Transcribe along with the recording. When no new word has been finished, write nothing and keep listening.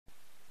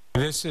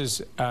This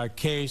is a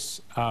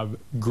case of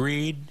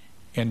greed,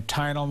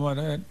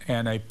 entitlement,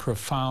 and a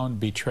profound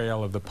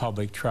betrayal of the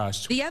public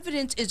trust. The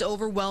evidence is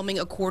overwhelming,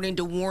 according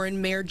to Warren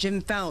Mayor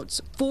Jim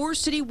Fouts. 4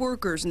 city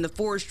workers in the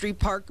Forestry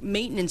Park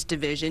Maintenance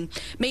Division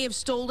may have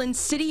stolen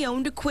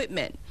city-owned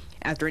equipment.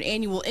 After an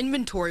annual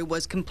inventory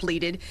was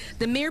completed,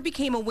 the mayor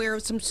became aware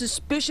of some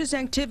suspicious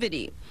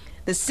activity.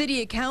 The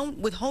city account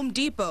with Home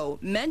Depot,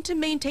 meant to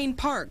maintain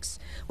parks,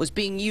 was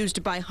being used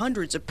to buy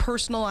hundreds of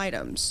personal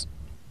items.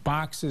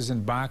 Boxes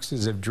and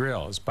boxes of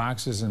drills,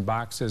 boxes and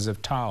boxes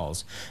of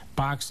towels,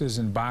 boxes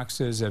and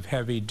boxes of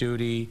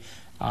heavy-duty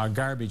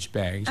garbage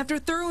bags. After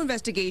thorough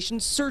investigation,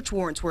 search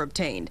warrants were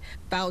obtained.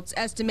 Fouts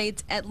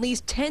estimates at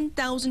least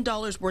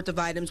 $10,000 worth of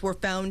items were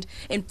found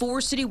in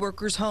 4 city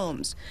workers'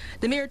 homes.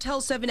 The mayor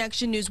tells 7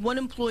 Action News one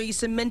employee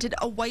cemented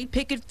a white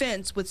picket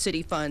fence with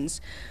city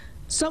funds.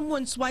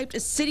 Someone swiped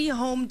a city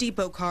Home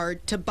Depot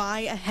card to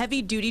buy a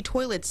heavy-duty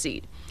toilet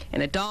seat,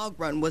 and a dog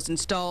run was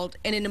installed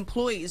in an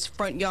employee's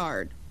front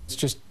yard. It's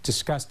just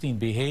disgusting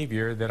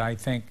behavior that I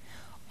think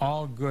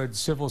all good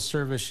civil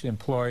service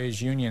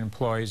employees, union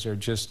employees, are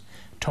just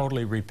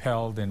totally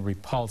repelled and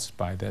repulsed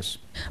by this.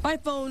 By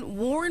phone,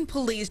 Warren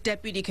Police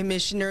Deputy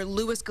Commissioner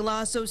Louis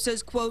Galasso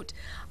says, quote,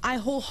 "I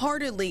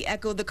wholeheartedly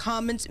echo the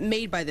comments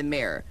made by the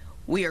mayor.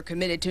 We are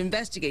committed to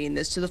investigating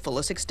this to the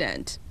fullest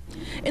extent."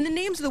 And the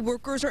names of the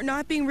workers are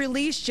not being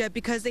released yet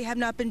because they have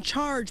not been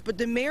charged, but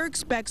the mayor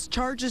expects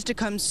charges to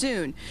come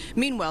soon.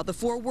 Meanwhile, the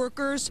 4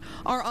 workers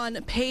are on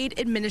paid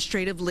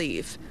administrative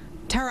leave.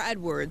 Tara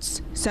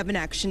Edwards, 7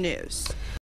 Action News.